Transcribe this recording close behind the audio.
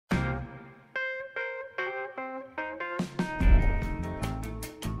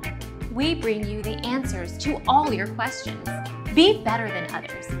we bring you the answers to all your questions. Be better than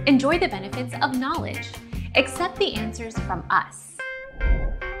others. Enjoy the benefits of knowledge. Accept the answers from us.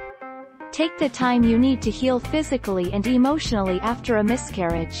 Take the time you need to heal physically and emotionally after a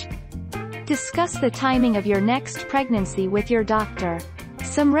miscarriage. Discuss the timing of your next pregnancy with your doctor.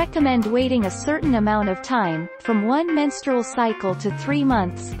 Some recommend waiting a certain amount of time, from 1 menstrual cycle to 3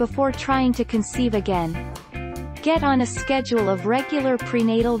 months, before trying to conceive again. Get on a schedule of regular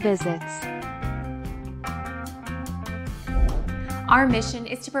prenatal visits. Our mission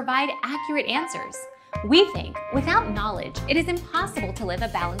is to provide accurate answers. We think without knowledge, it is impossible to live a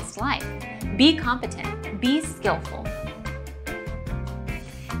balanced life. Be competent, be skillful.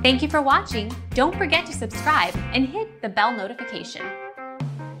 Thank you for watching. Don't forget to subscribe and hit the bell notification.